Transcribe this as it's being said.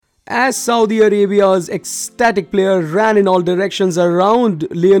As Saudi Arabia's ecstatic player ran in all directions around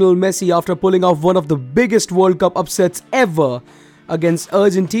Lionel Messi after pulling off one of the biggest World Cup upsets ever against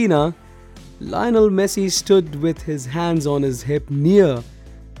Argentina, Lionel Messi stood with his hands on his hip near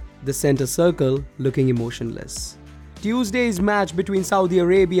the center circle, looking emotionless. Tuesday's match between Saudi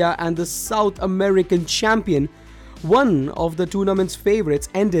Arabia and the South American champion, one of the tournament's favorites,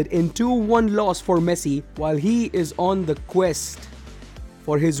 ended in 2-1 loss for Messi while he is on the quest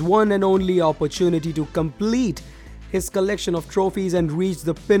for his one and only opportunity to complete his collection of trophies and reach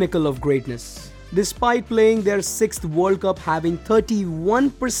the pinnacle of greatness. Despite playing their 6th World Cup, having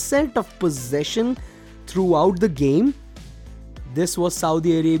 31% of possession throughout the game, this was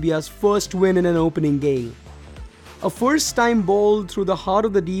Saudi Arabia's first win in an opening game. A first-time ball through the heart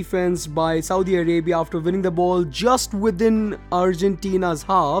of the defense by Saudi Arabia after winning the ball just within Argentina's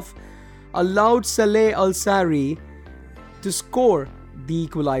half allowed Saleh Al-Sari to score the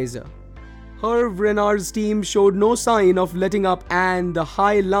equalizer. Hervé Renard's team showed no sign of letting up, and the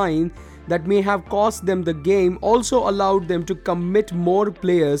high line that may have cost them the game also allowed them to commit more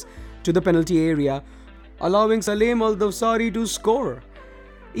players to the penalty area, allowing Salem Al-Dawsari to score.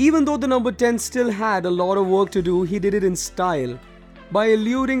 Even though the number 10 still had a lot of work to do, he did it in style by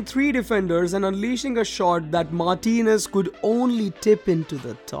eluding 3 defenders and unleashing a shot that Martinez could only tip into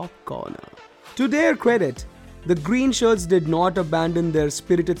the top corner. To their credit, the green shirts did not abandon their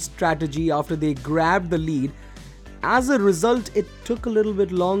spirited strategy after they grabbed the lead. As a result, it took a little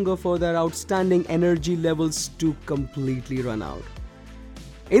bit longer for their outstanding energy levels to completely run out.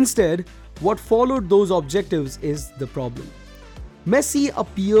 Instead, what followed those objectives is the problem. Messi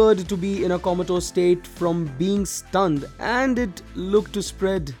appeared to be in a comatose state from being stunned, and it looked to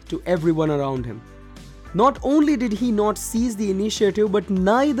spread to everyone around him. Not only did he not seize the initiative, but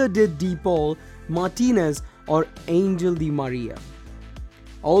neither did De Paul, Martinez, or Angel Di Maria.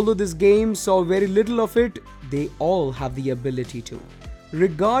 Although this game saw very little of it, they all have the ability to.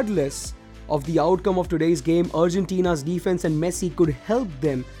 Regardless of the outcome of today's game, Argentina's defense and Messi could help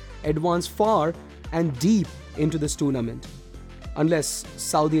them advance far and deep into this tournament. Unless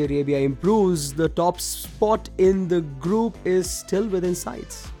Saudi Arabia improves, the top spot in the group is still within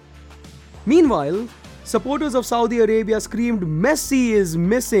sights. Meanwhile, supporters of Saudi Arabia screamed, "Messi is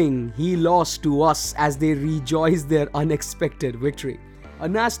missing, he lost to us," as they rejoiced their unexpected victory. A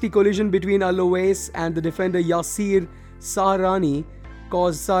nasty collision between Al-Owais and the defender Yasir Sahrani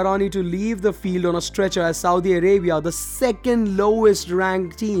caused Sahrani to leave the field on a stretcher as Saudi Arabia, the second lowest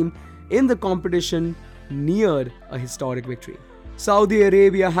ranked team in the competition, neared a historic victory. Saudi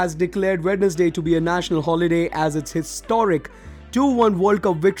Arabia has declared Wednesday to be a national holiday as its historic 2-1 World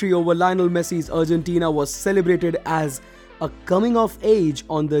Cup victory over Lionel Messi's Argentina was celebrated as a coming of age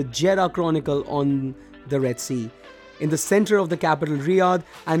on the Jeddah Chronicle on the Red Sea, in the center of the capital Riyadh,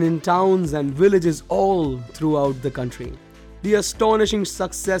 and in towns and villages all throughout the country. The astonishing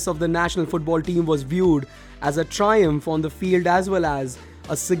success of the national football team was viewed as a triumph on the field as well as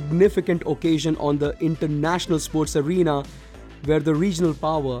a significant occasion on the international sports arena, where the regional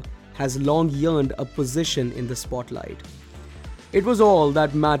power has long yearned a position in the spotlight. It was all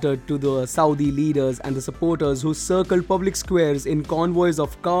that mattered to the Saudi leaders and the supporters who circled public squares in convoys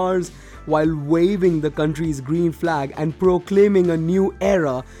of cars while waving the country's green flag and proclaiming a new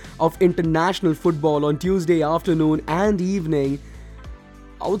era of international football on Tuesday afternoon and evening.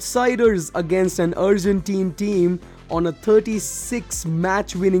 Outsiders against an Argentine team on a 36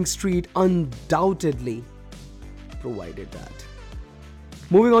 match winning streak undoubtedly provided that.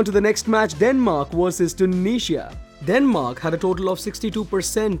 Moving on to the next match, Denmark versus Tunisia. Denmark had a total of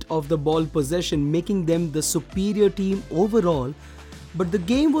 62% of the ball possession, making them the superior team overall, but the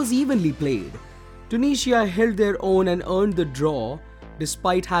game was evenly played. Tunisia held their own and earned the draw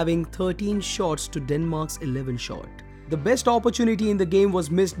despite having 13 shots to Denmark's 11 shot. The best opportunity in the game was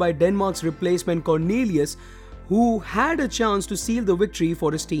missed by Denmark's replacement Cornelius, who had a chance to seal the victory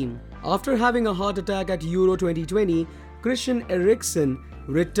for his team. After having a heart attack at Euro 2020, Christian Eriksen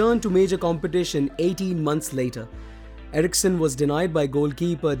returned to major competition 18 months later. Eriksen was denied by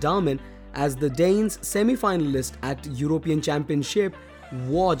goalkeeper Damen as the Danes, semi-finalists at European Championship,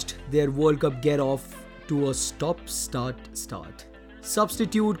 watched their World Cup get off to a stop-start.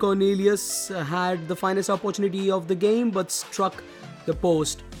 Substitute Cornelius had the finest opportunity of the game but struck the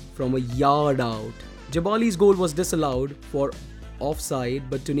post from a yard out. Jabali's goal was disallowed for offside,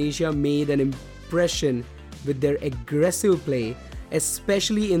 but Tunisia made an impression with their aggressive play,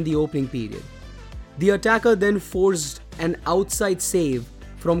 especially in the opening period. The attacker then forced an outside save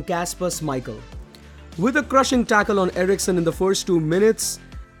from Kasper Schmeichel. With a crushing tackle on Eriksen in the first 2 minutes,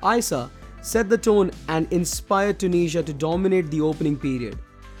 Issa set the tone and inspired Tunisia to dominate the opening period.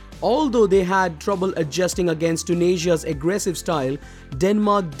 Although they had trouble adjusting against Tunisia's aggressive style,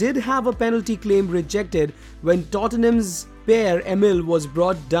 Denmark did have a penalty claim rejected when Tottenham's Pierre-Emile was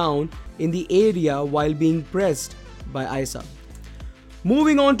brought down in the area while being pressed by Isa.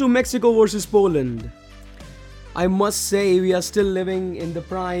 Moving on to Mexico versus Poland. I must say we are still living in the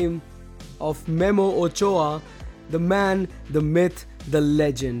prime of Memo Ochoa, the man, the myth, the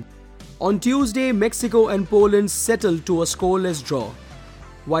legend. On Tuesday, Mexico and Poland settled to a scoreless draw.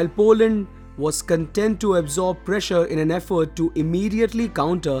 While Poland was content to absorb pressure in an effort to immediately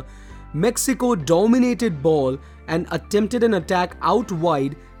counter, Mexico dominated ball and attempted an attack out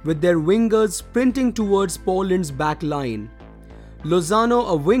wide with their wingers sprinting towards Poland's back line. Lozano,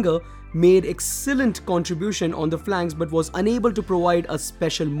 a winger, made excellent contribution on the flanks but was unable to provide a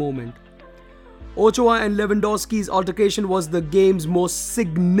special moment. Ochoa and Lewandowski's altercation was the game's most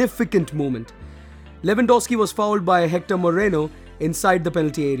significant moment. Lewandowski was fouled by Hector Moreno inside the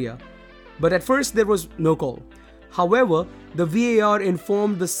penalty area, but at first there was no call. However, the VAR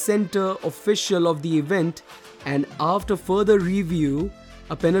informed the center official of the event, and after further review,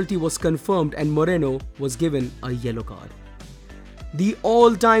 a penalty was confirmed and Moreno was given a yellow card. The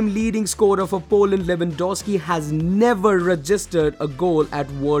all-time leading scorer for Poland, Lewandowski, has never registered a goal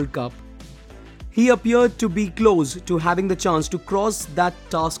at World Cup. He appeared to be close to having the chance to cross that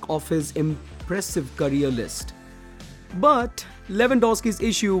task off his impressive career list. But Lewandowski's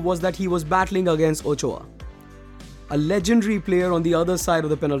issue was that he was battling against Ochoa, a legendary player on the other side of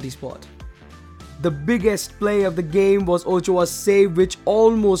the penalty spot. The biggest play of the game was Ochoa's save, which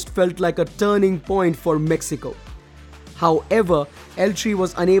almost felt like a turning point for Mexico. However, Elche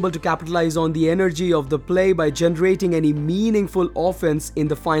was unable to capitalize on the energy of the play by generating any meaningful offense in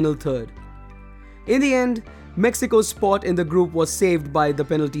the final third. In the end, Mexico's spot in the group was saved by the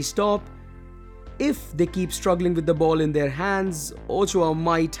penalty stop. If they keep struggling with the ball in their hands, Ochoa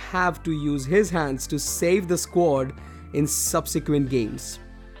might have to use his hands to save the squad in subsequent games.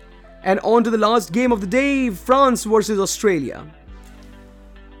 And on to the last game of the day, France versus Australia.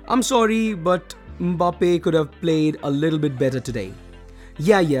 I'm sorry, but Mbappe could have played a little bit better today.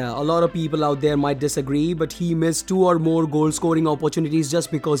 Yeah, a lot of people out there might disagree, but he missed 2 or more goal scoring opportunities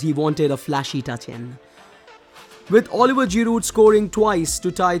just because he wanted a flashy touch-in. With Oliver Giroud scoring twice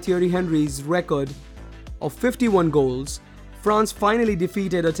to tie Thierry Henry's record of 51 goals, France finally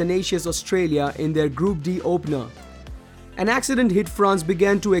defeated a tenacious Australia in their Group D opener. An accident hit France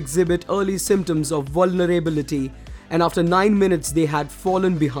began to exhibit early symptoms of vulnerability, and after 9 minutes they had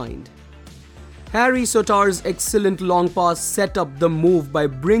fallen behind. Harry Sotar's excellent long pass set up the move by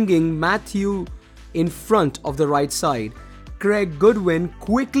bringing Matthew in front of the right side. Craig Goodwin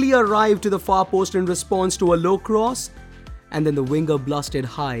quickly arrived to the far post in response to a low cross, and then the winger blasted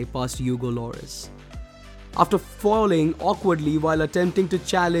high past Hugo Lloris. After falling awkwardly while attempting to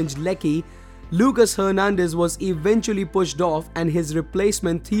challenge Lecky, Lucas Hernandez was eventually pushed off and his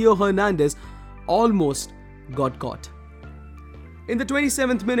replacement Theo Hernandez almost got caught. In the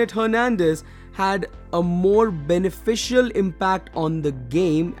 27th minute, Hernandez had a more beneficial impact on the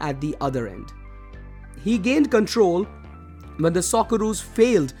game at the other end. He gained control when the Socceroos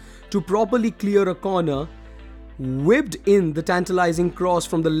failed to properly clear a corner, whipped in the tantalizing cross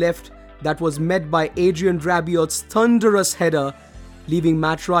from the left that was met by Adrien Rabiot's thunderous header, leaving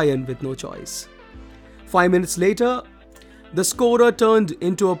Matt Ryan with no choice. 5 minutes later, the scorer turned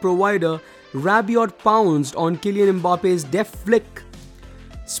into a provider. Rabiot pounced on Kylian Mbappe's deft flick,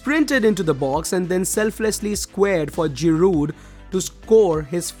 sprinted into the box and then selflessly squared for Giroud to score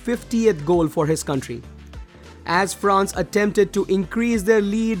his 50th goal for his country. As France attempted to increase their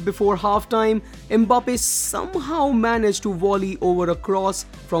lead before halftime, Mbappe somehow managed to volley over a cross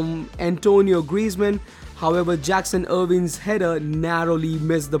from Antonio Griezmann. However, Jackson Irvine's header narrowly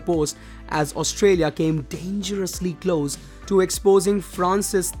missed the post as Australia came dangerously close to exposing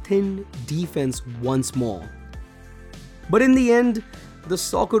France's thin defense once more. But in the end, the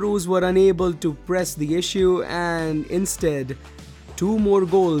Socceroos were unable to press the issue, and instead, 2 more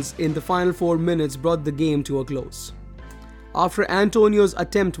goals in the final 4 minutes brought the game to a close. After Antonio's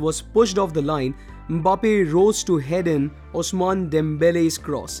attempt was pushed off the line, Mbappe rose to head in Ousmane Dembele's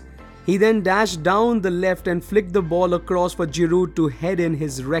cross. He then dashed down the left and flicked the ball across for Giroud to head in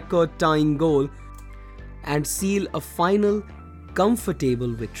his record-tying goal and seal a final,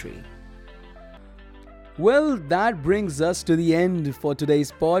 comfortable victory. Well, that brings us to the end for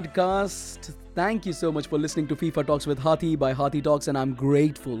today's podcast. Thank you so much for listening to FIFA Talks with Hathi by Hathi Talks, and I'm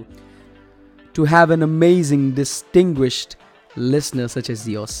grateful to have an amazing, distinguished listener such as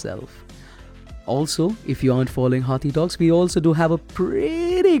yourself. Also, if you aren't following Hathi Talks, we also do have a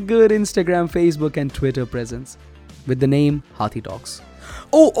pretty good Instagram, Facebook and Twitter presence with the name Hathi Talks.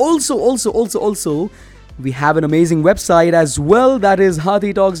 Oh, also, we have an amazing website as well, that is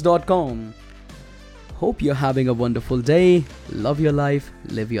HathiTalks.com. Hope you're having a wonderful day. Love your life,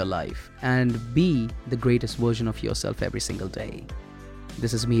 live your life, and be the greatest version of yourself every single day.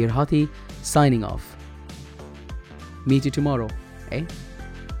 This is Mihir Hathi signing off. Meet you tomorrow, eh?